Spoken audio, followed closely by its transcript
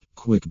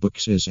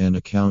QuickBooks is an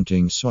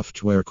accounting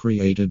software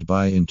created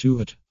by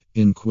Intuit.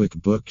 In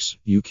QuickBooks,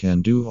 you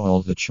can do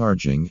all the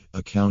charging,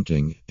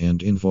 accounting, and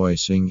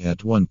invoicing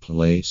at one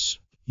place.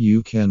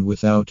 You can,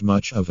 without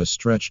much of a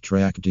stretch,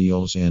 track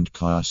deals and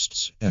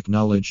costs,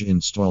 acknowledge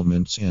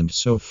installments, and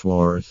so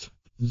forth.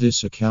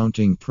 This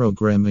accounting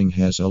programming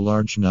has a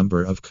large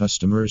number of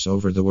customers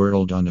over the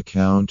world on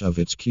account of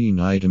its keen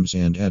items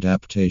and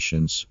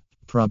adaptations.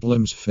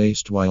 Problems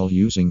faced while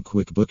using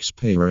QuickBooks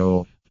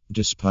Payroll.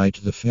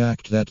 Despite the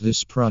fact that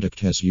this product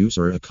has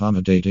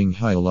user-accommodating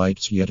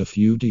highlights, yet a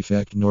few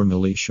defects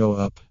normally show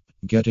up.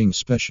 Getting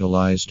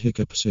specialized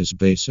hiccups is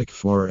basic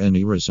for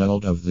any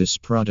result of this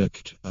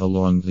product.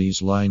 Along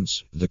these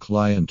lines, the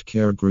client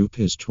care group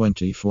is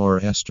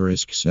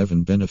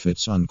 24*7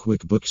 benefits on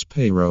QuickBooks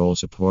Payroll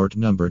support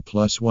number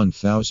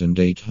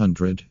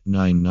 +1800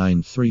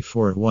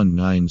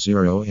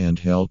 9934190 and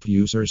help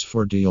users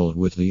for deal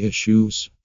with the issues.